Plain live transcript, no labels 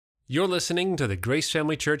You're listening to the Grace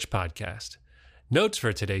Family Church podcast. Notes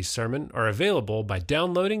for today's sermon are available by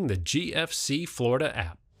downloading the GFC Florida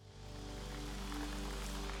app.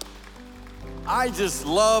 I just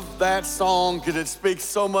love that song because it speaks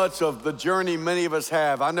so much of the journey many of us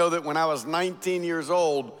have. I know that when I was 19 years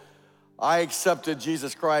old, I accepted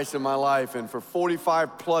Jesus Christ in my life, and for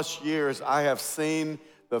 45 plus years, I have seen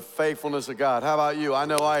the faithfulness of God. How about you? I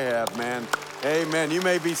know I have, man. Amen. You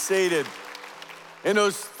may be seated. In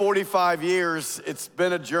those 45 years, it's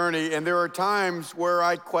been a journey, and there are times where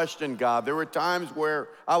I questioned God. There were times where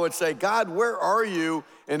I would say, God, where are you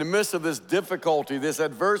in the midst of this difficulty, this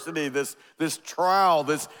adversity, this trial,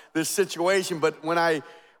 this situation? But when I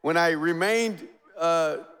remained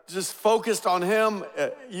just focused on him,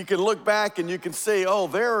 you can look back and you can see, oh,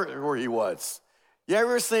 there where he was. You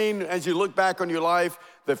ever seen, as you look back on your life,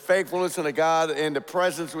 the faithfulness of God and the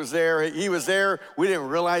presence was there? He was there. We didn't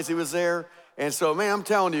realize he was there. And so, man, I'm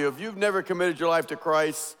telling you, if you've never committed your life to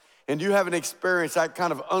Christ and you haven't experienced that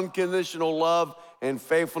kind of unconditional love and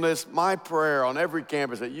faithfulness, my prayer on every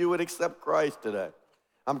campus that you would accept Christ today.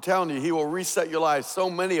 I'm telling you, he will reset your life. So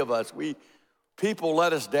many of us, people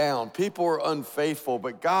let us down. People are unfaithful,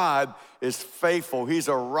 but God is faithful. He's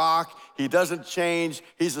a rock. He doesn't change.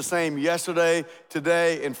 He's the same yesterday,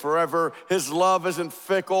 today, and forever. His love isn't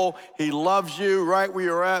fickle. He loves you right where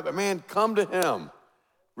you're at. But man, come to him.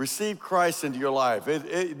 Receive Christ into your life.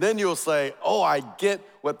 Then you'll say, oh, I get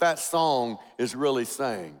what that song is really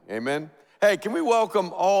saying. Amen? Hey, can we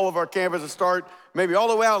welcome all of our campus to start maybe all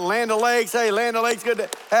the way out in Land O'Lakes? Hey, Land O'Lakes, good to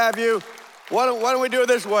have you. Why don't we do it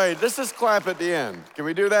this way? Let's just clap at the end. Can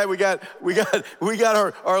we do that? We got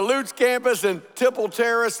our Lutz campus and Tipple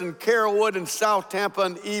Terrace and Carrollwood and South Tampa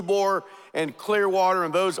and Ybor and Clearwater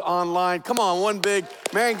and those online. Come on, one big,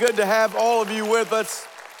 man, good to have all of you with us.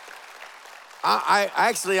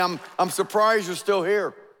 I'm surprised you're still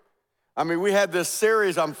here. I mean, we had this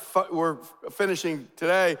series, we're finishing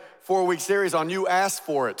today, 4-week series on You Asked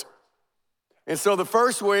For It. And so the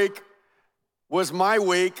first week was my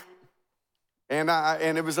week, and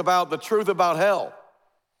it was about the truth about hell.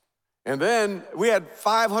 And then we had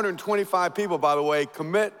 525 people, by the way,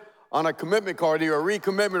 commit on a commitment card, either a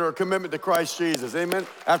recommitment or a commitment to Christ Jesus, amen,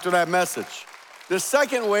 after that message. The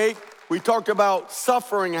second week, we talked about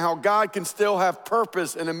suffering and how God can still have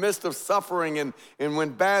purpose in the midst of suffering, and when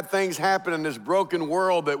bad things happen in this broken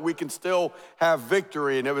world, that we can still have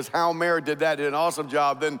victory. And it was how Mary did that, did an awesome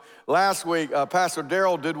job. Then last week, Pastor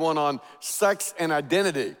Darrell did one on sex and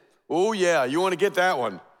identity. Oh yeah, you want to get that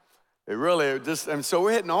one. And so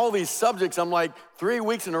we're hitting all these subjects. I'm like 3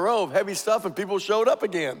 weeks in a row of heavy stuff and people showed up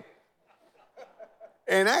again.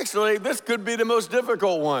 And actually, this could be the most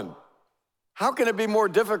difficult one. How can it be more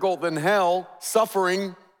difficult than hell,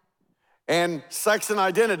 suffering, and sex and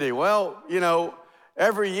identity? Well, you know,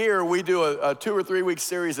 every year we do a 2 or 3 week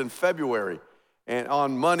series in February and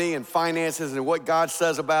on money and finances and what God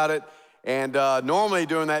says about it. And normally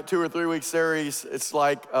during that 2 or 3 week series, it's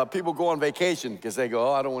like people go on vacation because they go,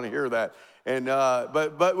 oh, I don't want to hear that. And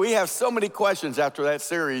but we have so many questions after that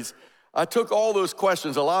series. I took all those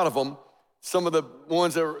questions, a lot of them, some of the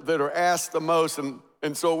ones that are asked the most. And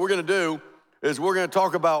so what we're going to do is we're going to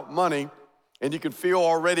talk about money, and you can feel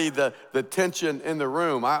already the tension in the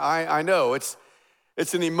room. I know it's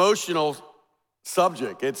an emotional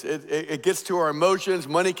subject. It gets to our emotions.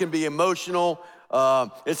 Money can be emotional.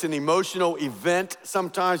 It's an emotional event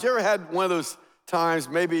sometimes. You ever had one of those times,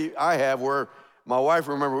 maybe I have, where my wife,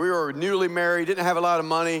 remember, we were newly married, didn't have a lot of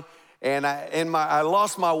money, and I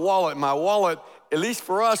lost my wallet. My wallet, at least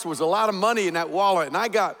for us, was a lot of money in that wallet, and I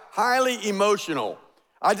got highly emotional.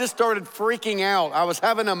 I just started freaking out. I was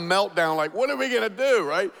having a meltdown, like, what are we gonna do,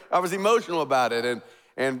 right? I was emotional about it,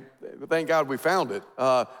 and thank God we found it.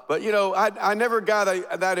 But you know, I never got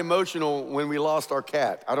that emotional when we lost our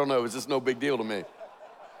cat. I don't know, it was just no big deal to me.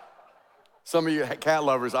 Some of you cat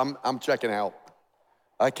lovers, I'm checking out.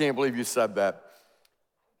 I can't believe you said that.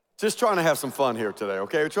 Just trying to have some fun here today,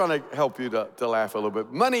 okay? We're trying to help you to laugh a little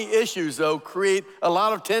bit. Money issues, though, create a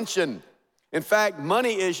lot of tension. In fact,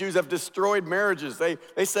 money issues have destroyed marriages. They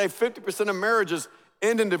say 50% of marriages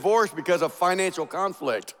end in divorce because of financial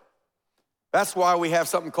conflict. That's why we have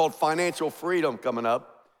something called Financial Freedom coming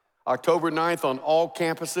up. October 9th on all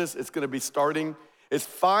campuses, it's gonna be starting. It's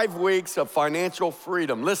 5 weeks of financial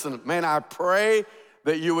freedom. Listen, man, I pray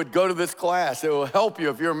that you would go to this class. It will help you.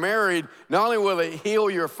 If you're married, not only will it heal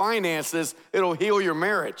your finances, it'll heal your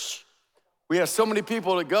marriage. We have so many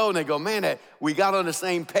people that go and they go, man, we got on the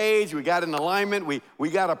same page, we got in alignment, we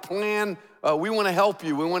got a plan. We wanna help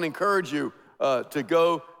you, we wanna encourage you to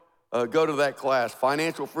go to that class,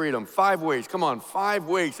 Financial Freedom, 5 weeks. Come on, 5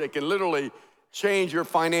 weeks. It can literally change your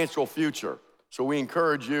financial future. So we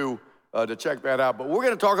encourage you to check that out. But we're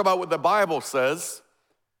going to talk about what the Bible says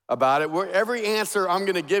about it. Every answer I'm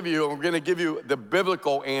going to give you, I'm going to give you the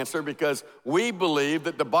biblical answer because we believe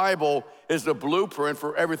that the Bible is the blueprint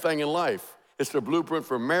for everything in life. It's the blueprint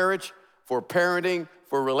for marriage, for parenting,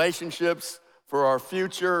 for relationships, for our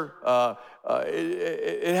future.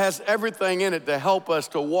 It has everything in it to help us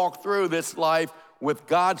to walk through this life with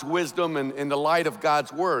God's wisdom and in the light of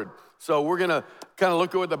God's word. So we're gonna kind of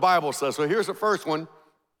look at what the Bible says. So here's the first one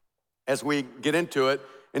as we get into it.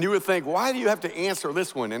 And you would think, why do you have to answer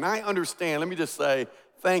this one? And I understand, let me just say,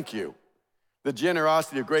 thank you. The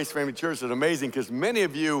generosity of Grace Family Church is amazing because many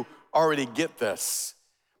of you already get this.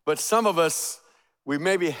 But some of us, we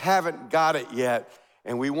maybe haven't got it yet.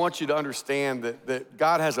 And we want you to understand that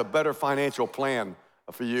God has a better financial plan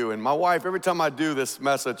for you. And my wife, every time I do this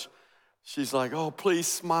message, she's like, oh, please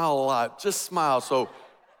smile a lot. Just smile. So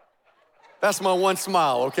that's my one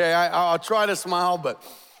smile, okay? I'll try to smile, but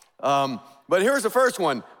here's the first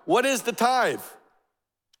one. What is the tithe?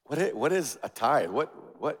 What is a tithe?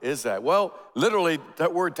 What is that? Well, literally,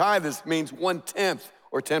 that word tithe means 1/10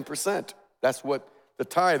 or 10%. That's what the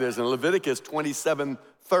tithe is. In Leviticus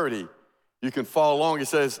 27:30, you can follow along. It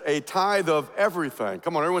says, a tithe of everything.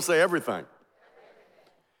 Come on, everyone say everything.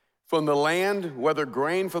 From the land, whether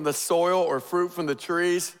grain from the soil or fruit from the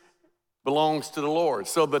trees, belongs to the Lord.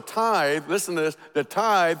 So the tithe, listen to this, the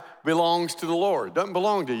tithe belongs to the Lord. It doesn't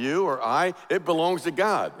belong to you or I, it belongs to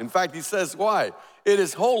God. In fact, he says why? It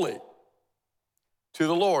is holy to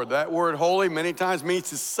the Lord. That word holy many times means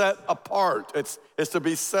to set apart. It's to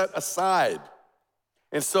be set aside.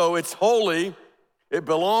 And so it's holy, it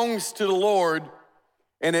belongs to the Lord,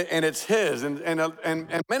 and it's his.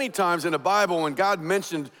 And many times in the Bible, when God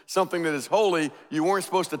mentioned something that is holy, you weren't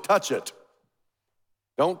supposed to touch it.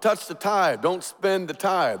 Don't touch the tithe. Don't spend the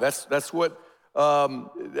tithe. That's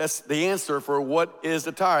the answer for what is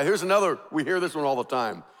the tithe. Here's another, we hear this one all the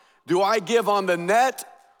time. Do I give on the net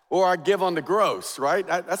or I give on the gross, right?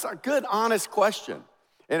 That's a good, honest question.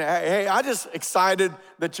 And hey, I'm just excited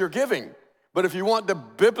that you're giving. But if you want the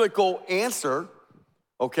biblical answer,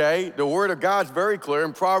 okay, the word of God's very clear.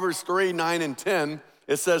 In Proverbs 3:9 and 10,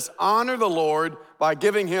 it says, honor the Lord by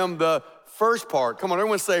giving him the first part. Come on,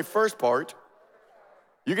 everyone say first part.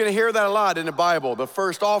 You're going to hear that a lot in the Bible. The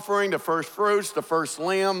first offering, the first fruits, the first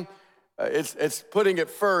lamb. It's putting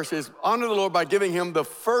it first. Is honor the Lord by giving him the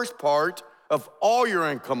first part of all your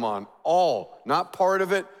income on. All, not part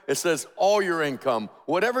of it. It says all your income.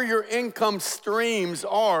 Whatever your income streams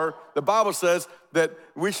are, the Bible says that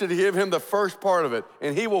we should give him the first part of it.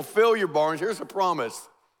 And he will fill your barns. Here's a promise.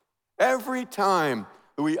 Every time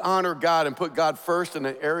that we honor God and put God first in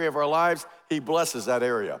an area of our lives, he blesses that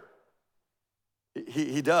area.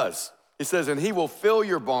 He does. He says, and he will fill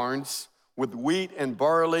your barns with wheat and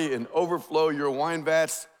barley and overflow your wine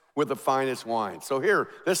vats with the finest wine. So here,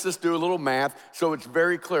 let's just do a little math so it's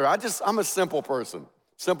very clear. I'm a simple person,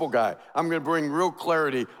 simple guy. I'm gonna bring real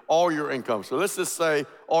clarity, all your income. So let's just say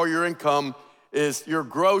all your income is, your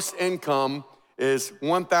gross income is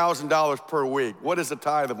 $1,000 per week. What is a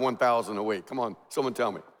tithe of $1,000 a week? Come on, someone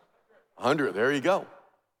tell me. 100, there you go.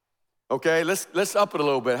 Okay, let's up it a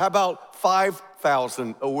little bit. How about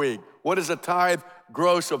 5,000 a week? What is a tithe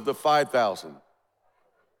gross of the 5,000?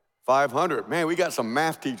 500. Man, we got some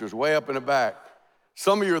math teachers way up in the back.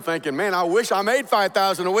 Some of you are thinking, man, I wish I made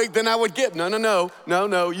 5,000 a week, then I would get. No.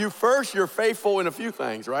 You're faithful in a few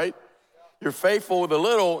things, right? You're faithful with a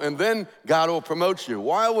little, and then God will promote you.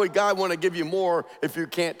 Why would God want to give you more if you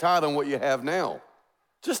can't tithe on what you have now?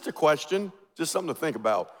 Just a question, just something to think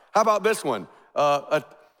about. How about this one?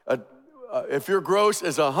 If your gross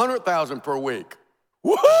is 100,000 per week,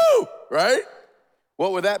 woohoo, right?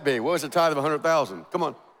 What would that be? What was the tithe of 100,000? Come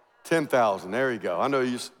on, 10,000, there you go. I know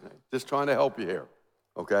you're just trying to help you here.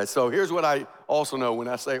 Okay, so here's what I also know when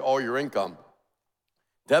I say all your income.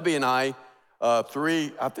 Debbie and I, I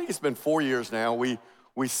think it's been 4 years now, we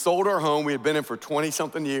sold our home. We had been in for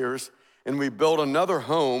 20-something years, and we built another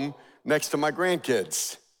home next to my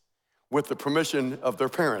grandkids with the permission of their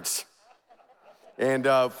parents. And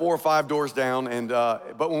 4 or 5 doors down.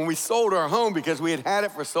 But when we sold our home, because we had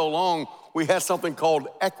it for so long, we had something called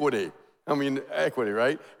equity. Equity,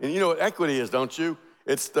 right? And you know what equity is, don't you?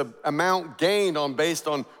 It's the amount gained based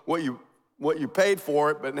on what you paid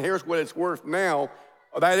for it, but here's what it's worth now.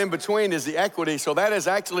 That in between is the equity, so that is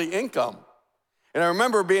actually income. And I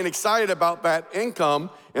remember being excited about that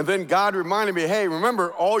income, and then God reminded me, hey,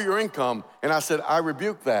 remember all your income. And I said, I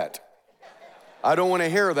rebuke that. I don't want to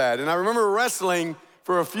hear that. And I remember wrestling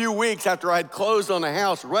for a few weeks after I had closed on the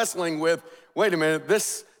house, wrestling with, wait a minute,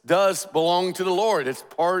 this does belong to the Lord. It's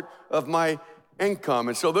part of my income.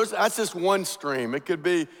 And so that's just one stream. It could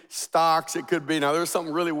be stocks. It could be, now there was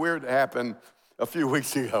something really weird that happened a few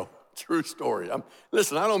weeks ago. True story.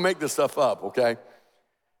 Listen, I don't make this stuff up, okay?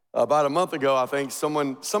 About a month ago, I think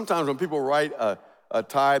sometimes when people write a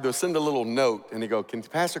tithe, they'll send a little note and they go,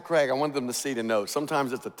 Pastor Craig, I want them to see the note.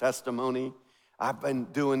 Sometimes it's a testimony. I've been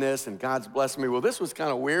doing this and God's blessed me. Well, this was kind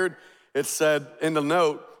of weird. It said in the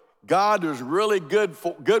note, God was really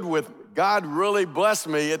God really blessed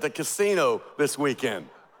me at the casino this weekend.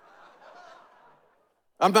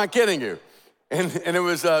 I'm not kidding you. And it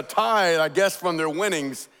was a tithe, I guess, from their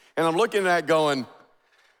winnings. And I'm looking at that going,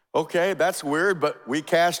 okay, that's weird, but we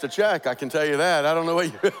cashed a check, I can tell you that. I don't know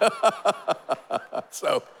what you...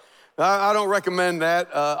 So I don't recommend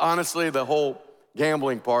that, honestly, the whole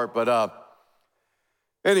gambling part. But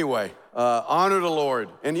anyway, honor the Lord.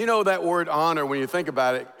 And you know that word honor, when you think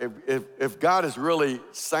about it, if God is really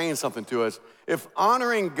saying something to us, if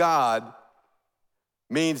honoring God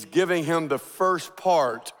means giving him the first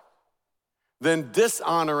part, then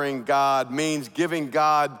dishonoring God means giving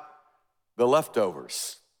God the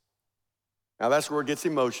leftovers. Now that's where it gets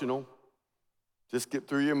emotional. Just get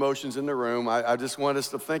through your emotions in the room. I just want us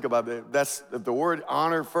to think about it. That's the word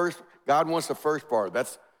honor first. God wants the first part.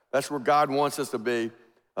 That's where God wants us to be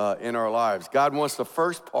in our lives. God wants the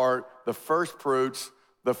first part, the first fruits,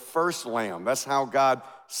 the first lamb. That's how God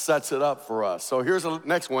sets it up for us. So here's the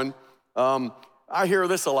next one. I hear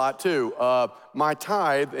this a lot too. My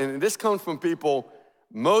tithe, and this comes from people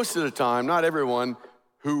most of the time, not everyone,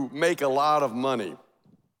 who make a lot of money.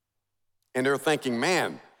 And they're thinking,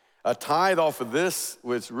 man, a tithe off of this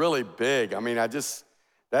was really big. I mean,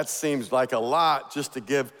 that seems like a lot just to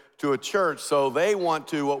give to a church. So they want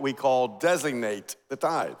to, what we call, designate the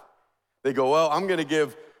tithe. They go, well, I'm gonna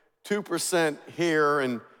give 2% here,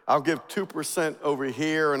 and I'll give 2% over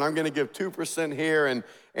here, and I'm gonna give 2% here,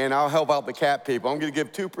 and I'll help out the cat people. I'm gonna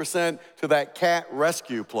give 2% to that cat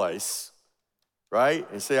rescue place, right?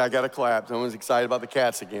 And see, I got to clap. Someone's excited about the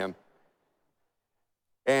cats again.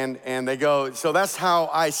 And they go, so that's how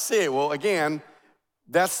I see it. Well, again,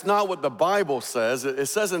 that's not what the Bible says. It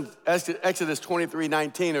says in Exodus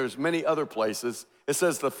 23:19, there's many other places. It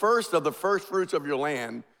says, the first of the first fruits of your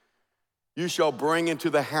land you shall bring into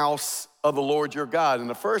the house of the Lord your God. And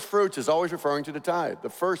the first fruits is always referring to the tithe. The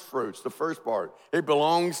first fruits, the first part. It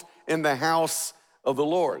belongs in the house of the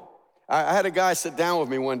Lord. I had a guy sit down with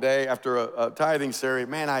me one day after a tithing series.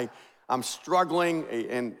 Man, I'm struggling,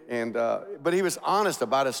 but he was honest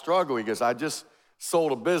about his struggle. He goes, I just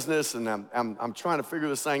sold a business, and I'm trying to figure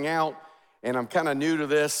this thing out, and I'm kind of new to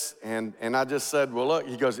this, and I just said, well, look,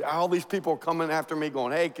 he goes, all these people are coming after me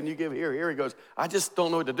going, hey, can you give here? He goes, I just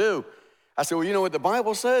don't know what to do. I said, well, you know what the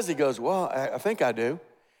Bible says? He goes, well, I think I do.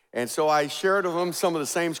 And so I shared with him some of the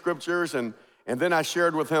same scriptures, and then I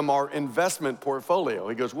shared with him our investment portfolio.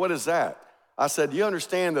 He goes, what is that? I said, you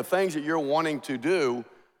understand the things that you're wanting to do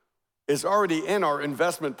is already in our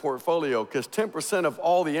investment portfolio, because 10% of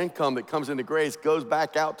all the income that comes into Grace goes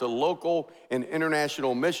back out to local and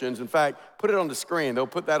international missions. In fact, put it on the screen. They'll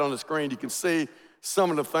put that on the screen. You can see some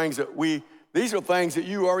of the things that these are things that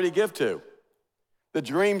you already give to. The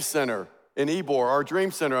Dream Center in Ybor, our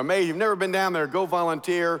Dream Center. Amazing. You've never been down there, go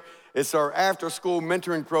volunteer. It's our after-school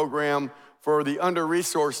mentoring program for the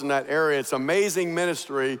under-resourced in that area. It's amazing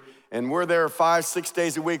ministry, and we're there 5-6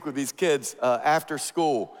 days a week with these kids after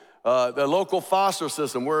school. The local foster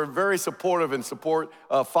system, we're very supportive and support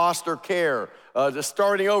foster care. The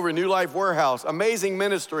Starting Over New Life Warehouse, amazing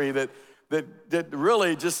ministry that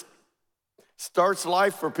really just starts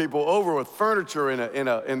life for people over with furniture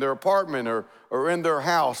in their apartment or in their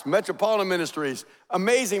house. Metropolitan Ministries,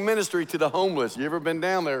 amazing ministry to the homeless. You ever been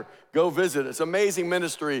down there, go visit. It's amazing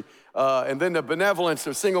ministry. And then the benevolence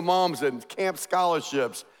of single moms and camp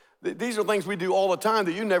scholarships. These are things we do all the time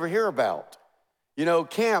that you never hear about. You know,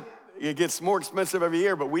 camp, it gets more expensive every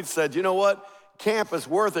year, but we said, you know what? Camp is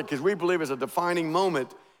worth it because we believe it's a defining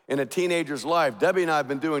moment in a teenager's life. Debbie and I have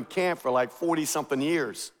been doing camp for like 40-something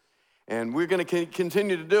years, and we're gonna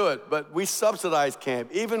continue to do it, but we subsidize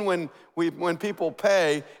camp. Even when people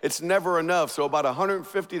pay, it's never enough. So about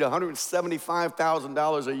 $150,000 to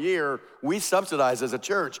 $175,000 a year, we subsidize as a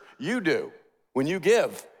church. You do. When you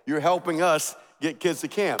give, you're helping us get kids to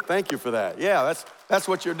camp. Thank you for that. Yeah, that's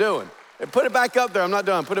what you're doing. Put it back up there. I'm not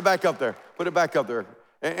done. Put it back up there. Put it back up there.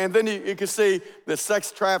 And then you can see the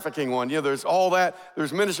sex trafficking one. You know, there's all that.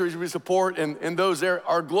 There's ministries we support, and those there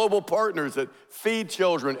are global partners that feed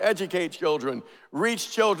children, educate children,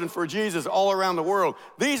 reach children for Jesus all around the world.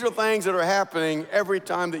 These are things that are happening every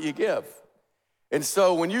time that you give. And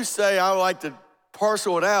so when you say, I would like to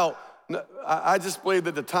parcel it out, I just believe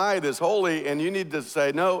that the tithe is holy, and you need to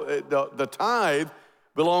say, no, the tithe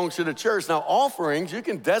belongs to the church. Now, offerings, you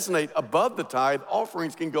can designate above the tithe.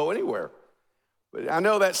 Offerings can go anywhere. But I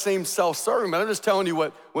know that seems self-serving, but I'm just telling you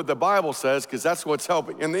what the Bible says, because that's what's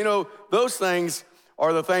helping. And those things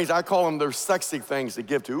are the things, I call them, they're sexy things to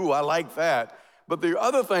give to. Ooh, I like that. But there are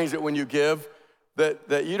other things that when you give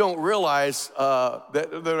that you don't realize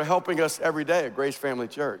that are helping us every day at Grace Family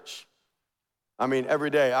Church. I mean, every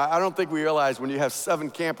day. I don't think we realize when you have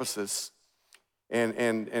 7 campuses, and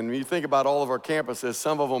when you think about all of our campuses,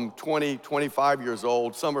 some of them 20, 25 years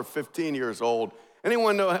old, some are 15 years old.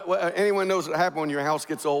 Anyone knows what happens when your house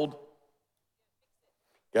gets old?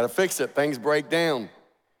 Got to fix it. Things break down,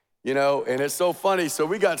 and it's so funny. So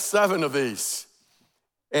we got 7 of these,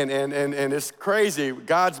 and it's crazy.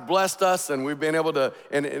 God's blessed us, and we've been able to,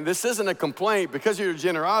 and this isn't a complaint. Because of your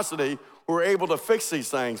generosity, we're able to fix these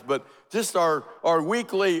things. But just our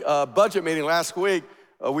weekly budget meeting last week,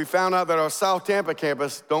 we found out that our South Tampa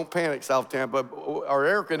campus, don't panic South Tampa, our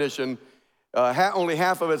air condition, only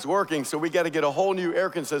half of it's working, so we got to get a whole new air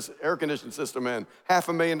conditioning system in,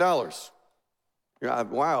 $500,000. Yeah,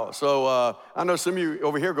 wow. So I know some of you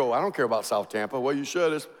over here go, I don't care about South Tampa. Well, you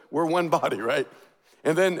should. We're one body, right?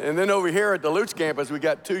 And then over here at the Lutz campus, we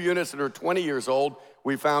got 2 units that are 20 years old.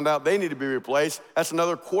 We found out they need to be replaced. That's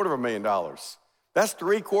another $250,000. That's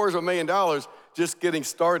 $750,000 just getting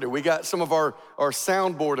started. We got some of our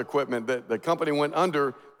soundboard equipment that the company went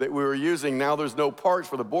under that we were using. Now there's no parts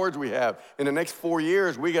for the boards we have. In the next 4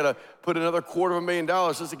 years, we got to put another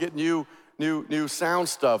 $250,000 just to get new sound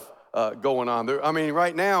stuff going on.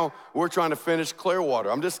 Right now, we're trying to finish Clearwater.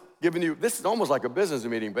 I'm just giving you, this is almost like a business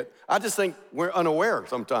meeting, but I just think we're unaware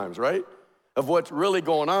sometimes, right? Of what's really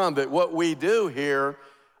going on, that what we do here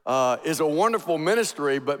is a wonderful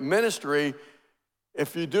ministry, but ministry,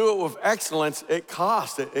 if you do it with excellence, it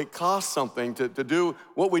costs. It costs something to do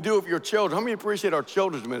what we do with your children. How many appreciate our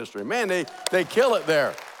children's ministry? Man, they kill it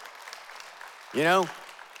there.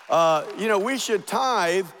 We should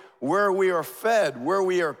tithe where we are fed, where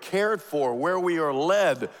we are cared for, where we are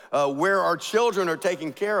led, where our children are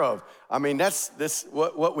taken care of. That's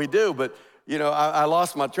what we do. But I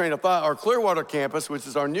lost my train of thought. Our Clearwater campus, which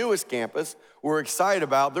is our newest campus, we're excited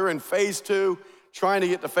about. They're in phase 2. Trying to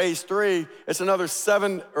get to phase 3, it's another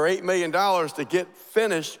 $7 or $8 million to get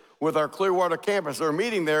finished with our Clearwater campus. They're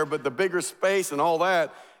meeting there, but the bigger space and all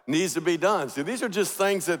that needs to be done. So these are just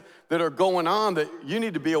things that are going on that you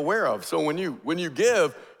need to be aware of. So when you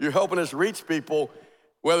give, you're helping us reach people,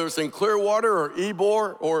 whether it's in Clearwater or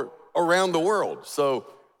Ybor or around the world. So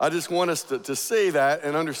I just want us to see that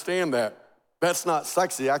and understand that. That's not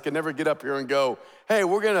sexy. I can never get up here and go, hey,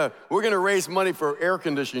 we're gonna raise money for air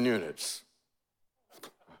conditioning units.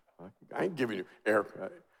 I ain't giving you air.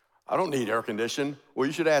 I don't need air conditioning. Well,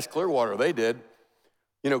 you should ask Clearwater. They did.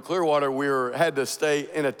 Clearwater, we had to stay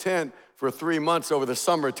in a tent for 3 months over the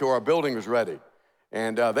summer till our building was ready.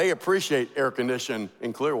 And they appreciate air conditioning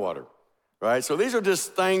in Clearwater, right? So these are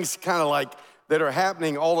just things kind of like that are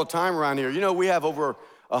happening all the time around here. We have over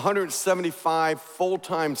 175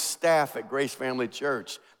 full-time staff at Grace Family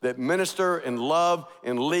Church that minister and love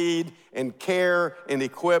and lead and care and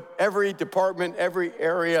equip every department, every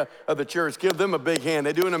area of the church. Give them a big hand.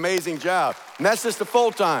 They do an amazing job. And that's just the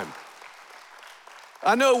full-time.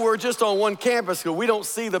 I know we're just on one campus because we don't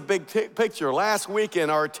see the big picture. Last weekend,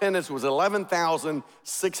 our attendance was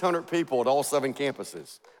 11,600 people at all 7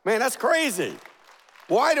 campuses. Man, that's crazy.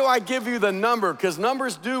 Why do I give you the number? Because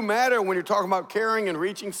numbers do matter when you're talking about caring and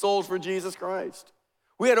reaching souls for Jesus Christ.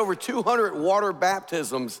 We had over 200 water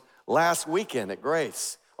baptisms last weekend at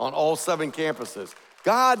Grace on all 7 campuses.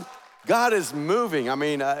 God is moving.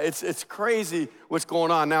 It's crazy what's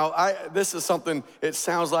going on. Now, this is something, it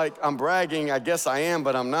sounds like I'm bragging. I guess I am,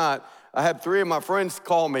 but I'm not. I had 3 of my friends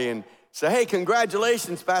call me and say, hey,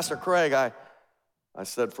 congratulations, Pastor Craig. I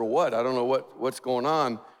said, for what? I don't know what's going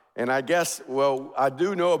on. And I guess, I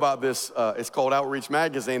do know about this. It's called Outreach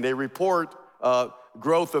Magazine. They report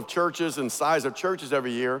growth of churches and size of churches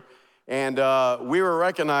every year. And we were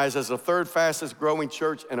recognized as the 3rd fastest growing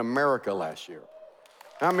church in America last year.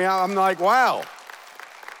 I'm like, wow.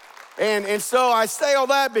 And so I say all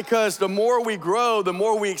that because the more we grow, the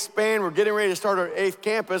more we expand. We're getting ready to start our 8th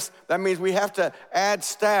campus. That means we have to add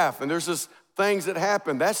staff. And there's just things that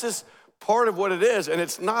happen. That's just part of what it is. And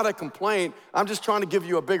it's not a complaint. I'm just trying to give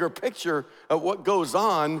you a bigger picture of what goes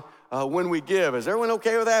on when we give. Is everyone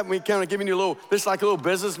okay with that? We kind of giving you this is like a little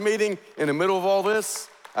business meeting in the middle of all this.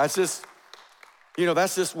 That's just,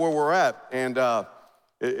 that's just where we're at. And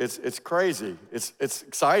it's crazy. It's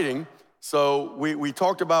exciting. So we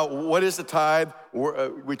talked about what is the tithe.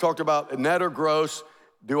 We talked about net or gross.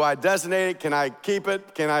 Do I designate it? Can I keep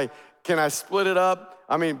it? Can I split it up?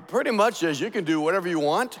 I mean, pretty much is you can do whatever you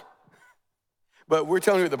want, but we're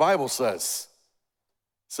telling you what the Bible says.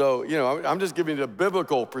 So, I'm just giving you the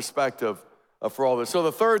biblical perspective for all this. So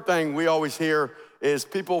the third thing we always hear is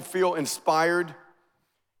people feel inspired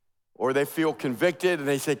or they feel convicted and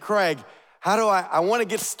they say, Craig, how do I want to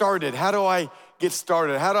get started. How do I get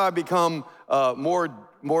started? How do I become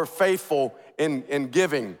more faithful in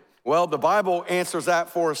giving? Well, the Bible answers that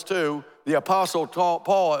for us too. The Apostle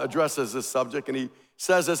Paul addresses this subject, and he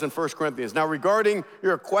says this in 1 Corinthians. Now, regarding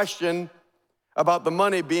your question about the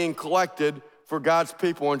money being collected for God's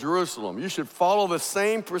people in Jerusalem, you should follow the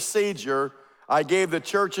same procedure I gave the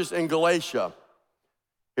churches in Galatia.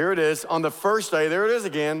 Here it is, on the first day, there it is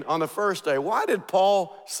again, on the first day. Why did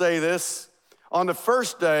Paul say this? On the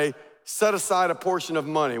first day, set aside a portion of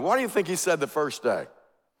money. Why do you think he said the first day?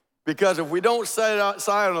 Because if we don't set it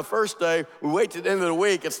aside on the first day, we wait to the end of the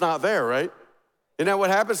week, it's not there, right? Isn't that what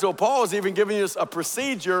happens? So Paul is even giving us a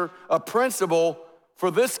procedure, a principle for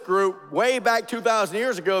this group way back 2,000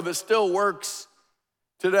 years ago that still works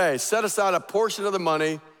today. Set aside a portion of the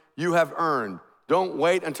money you have earned. Don't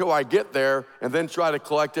wait until I get there and then try to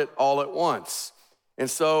collect it all at once. And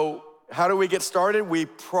so how do we get started? We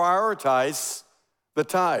prioritize the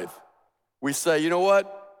tithe. We say, you know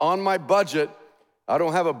what? On my budget, I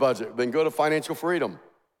don't have a budget. Then go to Financial Freedom.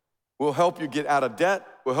 We'll help you get out of debt.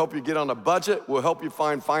 We'll help you get on a budget. We'll help you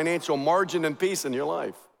find financial margin and peace in your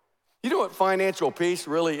life. You know what financial peace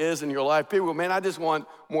really is in your life? People go, man, I just want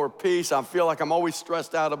more peace. I feel like I'm always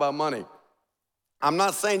stressed out about money. I'm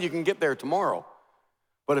not saying you can get there tomorrow,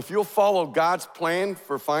 but if you'll follow God's plan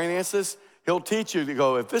for finances, he'll teach you to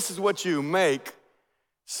go, if this is what you make,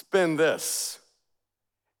 spend this.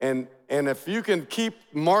 And if you can keep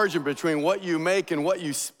margin between what you make and what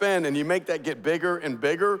you spend, and you make that get bigger and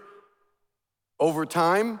bigger over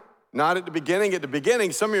time, not at the beginning. At the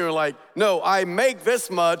beginning, some of you are like, no, I make this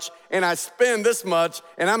much and I spend this much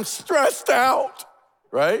and I'm stressed out,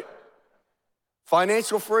 right?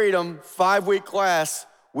 Financial Freedom, 5-week class,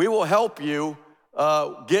 we will help you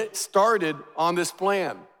get started on this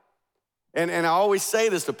plan. And I always say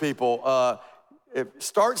this to people,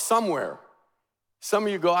 start somewhere. Some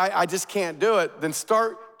of you go, I just can't do it. Then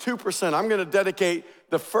start 2%. I'm gonna dedicate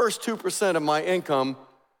the first 2% of my income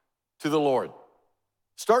to the Lord.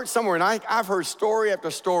 Start somewhere, and I've heard story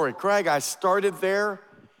after story. Craig, I started there,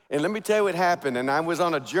 and let me tell you what happened. And I was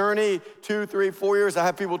on a journey, 2, 3, 4 years. I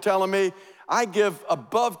have people telling me, I give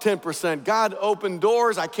above 10%. God opened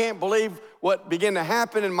doors. I can't believe what began to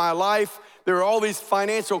happen in my life. There are all these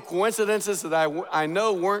financial coincidences that I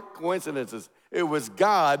know weren't coincidences. It was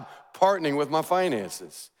God partnering with my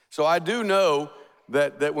finances. So I do know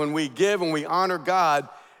that when we give and we honor God,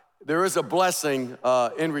 there is a blessing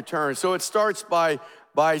in return. So it starts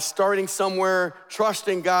by starting somewhere,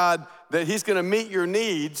 trusting God that he's gonna meet your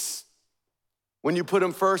needs when you put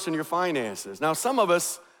him first in your finances. Now, some of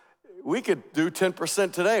us, we could do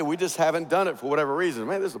 10% today. We just haven't done it for whatever reason.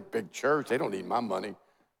 Man, this is a big church. They don't need my money.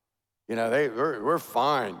 You know, we're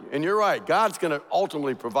fine. And you're right, God's gonna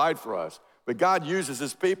ultimately provide for us, but God uses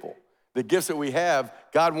his people. The gifts that we have,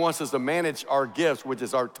 God wants us to manage our gifts, which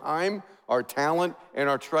is our time, our talent, and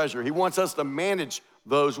our treasure. He wants us to manage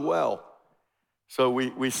those well. So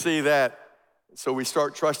we see that, so we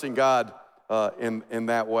start trusting God in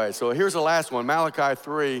that way. So here's the last one, Malachi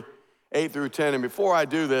 3, 8 through 10. And before I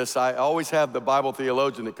do this, I always have the Bible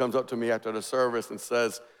theologian that comes up to me after the service and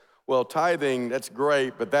says, well, tithing, that's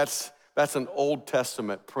great, but that's an Old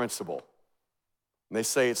Testament principle. And they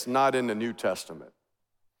say it's not in the New Testament.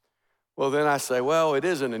 Well, then I say, well, it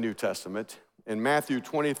is in the New Testament. In Matthew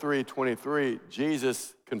 23,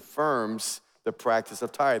 Jesus confirms the practice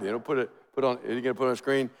of tithing. Are you gonna put it on the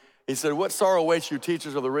screen? He said, what sorrow awaits you,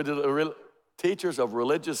 teachers of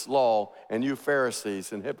religious law, and you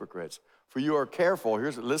Pharisees and hypocrites? For you are careful,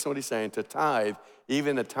 listen to what he's saying, to tithe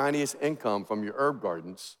even the tiniest income from your herb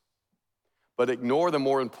gardens, but ignore the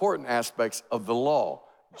more important aspects of the law,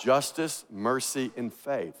 justice, mercy, and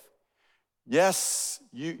faith. Yes,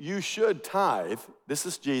 you should tithe. This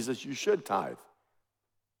is Jesus, you should tithe.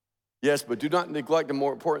 Yes, but do not neglect the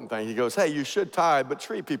more important thing. He goes, hey, you should tithe, but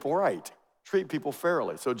treat people right. Treat people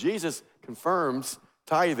fairly. So Jesus confirms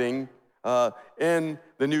tithing in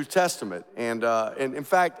the New Testament. And in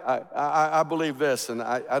fact, I believe this, and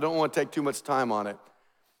I don't want to take too much time on it,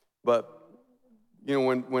 but you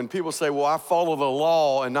know, when people say, well, I follow the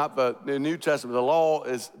law and not the New Testament,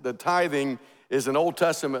 the tithing is an Old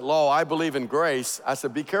Testament law. I believe in grace. I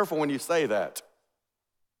said, be careful when you say that,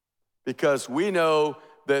 because we know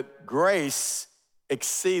that grace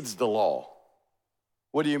exceeds the law.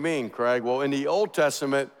 What do you mean, Craig? Well, in the Old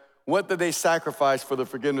Testament, what did they sacrifice for the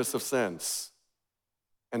forgiveness of sins?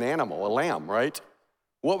 An animal, a lamb, right?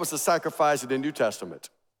 What was the sacrifice in the New Testament?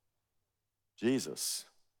 Jesus.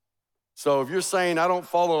 So if you're saying, I don't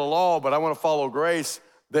follow the law, but I want to follow grace,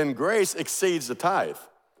 then grace exceeds the tithe.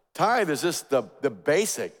 Tithe is just the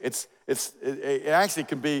basic. It actually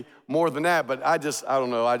can be more than that, but I don't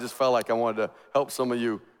know. I just felt like I wanted to help some of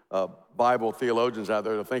you Bible theologians out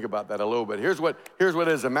there to think about that a little bit. Here's what it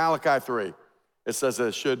is in Malachi 3. It says that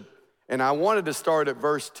it should, and I wanted to start at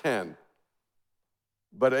verse 10.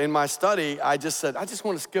 But in my study, I just said, I just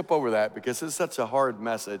want to skip over that because it's such a hard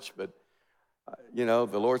message. But,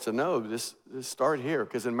 the Lord said, no, just start here.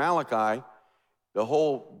 Because in Malachi, the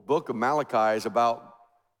whole book of Malachi is about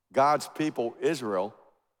God's people, Israel,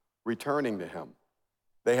 returning to him.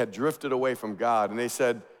 They had drifted away from God, and they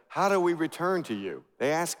said, how do we return to you?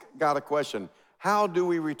 They asked God a question, how do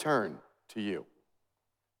we return to you?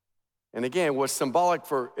 And again, what's symbolic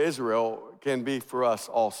for Israel can be for us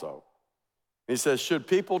also. He says, should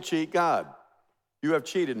people cheat God? You have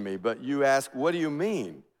cheated me, but you ask, what do you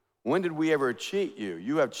mean? When did we ever cheat you?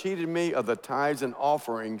 You have cheated me of the tithes and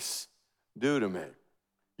offerings due to me.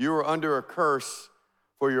 You are under a curse,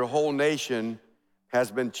 for your whole nation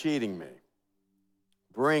has been cheating me.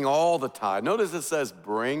 Bring all the tithe. Notice it says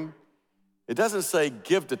bring. It doesn't say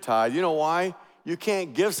give the tithe. You know why? You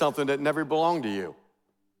can't give something that never belonged to you.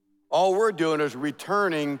 All we're doing is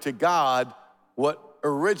returning to God what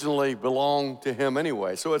originally belonged to him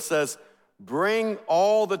anyway. So it says, bring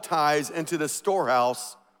all the tithes into the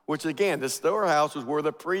storehouse, which again, the storehouse was where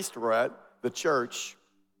the priests were at, the church.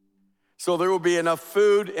 So there will be enough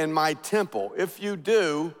food in my temple. If you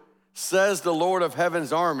do, says the Lord of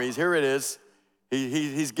heaven's armies, here it is.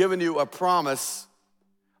 He's given you a promise.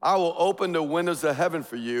 I will open the windows of heaven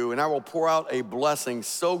for you, and I will pour out a blessing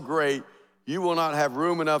so great you will not have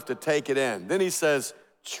room enough to take it in. Then he says,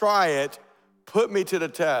 try it, put me to the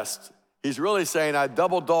test. He's really saying, I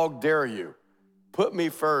double dog dare you. Put me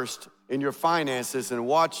first in your finances and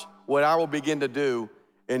watch what I will begin to do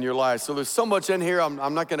in your life. So there's so much in here,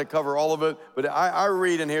 I'm not gonna cover all of it, but I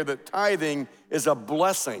read in here that tithing is a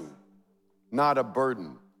blessing, not a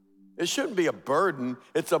burden. It shouldn't be a burden.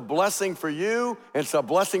 It's a blessing for you. It's a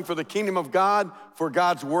blessing for the kingdom of God, for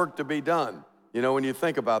God's work to be done. When you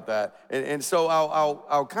think about that. And so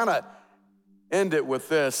I'll kind of end it with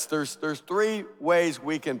this. There's three ways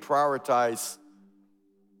we can prioritize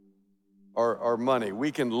our money.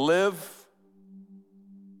 We can live,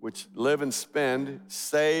 which live and spend,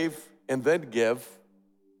 save, and then give.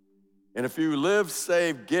 And if you live,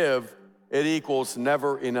 save, give, it equals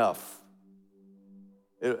never enough.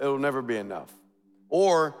 It'll never be enough.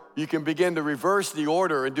 Or you can begin to reverse the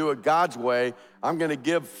order and do it God's way. I'm gonna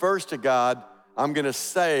give first to God, I'm gonna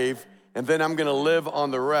save, and then I'm gonna live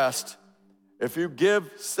on the rest. If you give,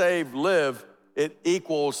 save, live, it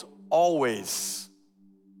equals always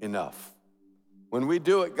enough. When we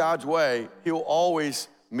do it God's way, He will always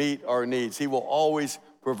meet our needs. He will always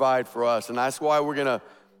provide for us. And that's why we're gonna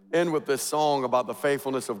end with this song about the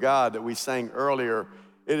faithfulness of God that we sang earlier.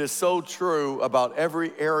 It is so true about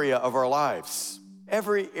every area of our lives.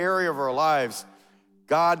 Every area of our lives,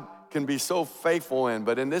 God can be so faithful in,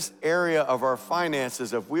 but in this area of our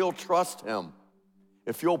finances, if we'll trust Him,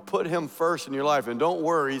 if you'll put Him first in your life, and don't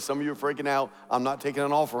worry, some of you are freaking out, I'm not taking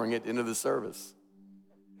an offering at the end of the service.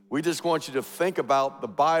 We just want you to think about the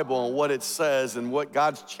Bible and what it says and what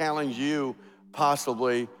God's challenged you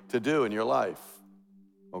possibly to do in your life,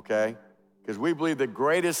 okay? Because we believe the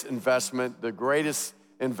greatest investments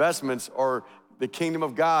are the kingdom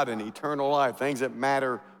of God and eternal life, things that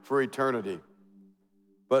matter for eternity.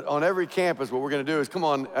 But on every campus, what we're gonna do is, come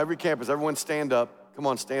on, every campus, everyone stand up. Come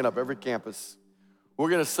on, stand up, every campus. We're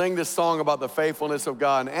gonna sing this song about the faithfulness of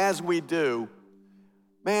God. And as we do,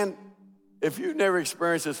 man, if you've never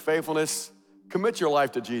experienced His faithfulness, commit your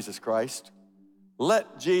life to Jesus Christ.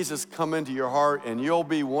 Let Jesus come into your heart and you'll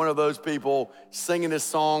be one of those people singing this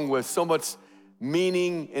song with so much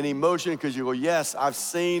meaning and emotion because you go, yes, I've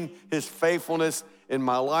seen His faithfulness in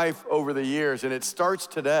my life over the years. And it starts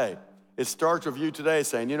today. It starts with you today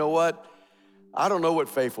saying, you know what? I don't know what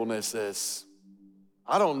faithfulness is.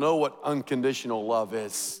 I don't know what unconditional love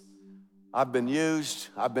is. I've been used.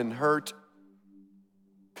 I've been hurt.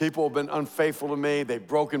 People have been unfaithful to me. They've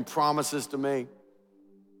broken promises to me.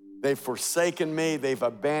 They've forsaken me. They've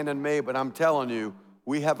abandoned me. But I'm telling you,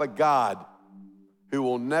 we have a God who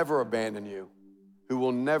will never abandon you, who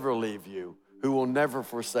will never leave you, who will never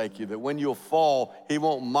forsake you, that when you'll fall, He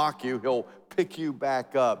won't mock you, He'll pick you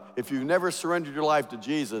back up. If you've never surrendered your life to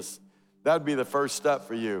Jesus, that'd be the first step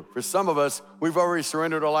for you. For some of us, we've already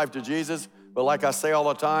surrendered our life to Jesus, But like I say all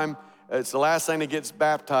the time, it's the last thing that gets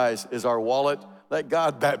baptized is our wallet. Let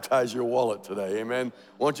God baptize your wallet today, amen?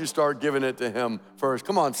 Won't you start giving it to him first?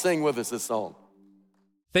 Come on, sing with us this song.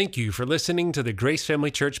 Thank you for listening to the Grace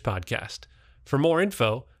Family Church podcast. For more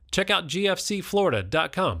info, check out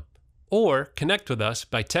gfcflorida.com or connect with us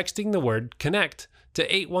by texting the word CONNECT to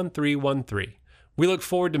 81313. We look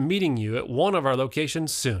forward to meeting you at one of our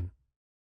locations soon.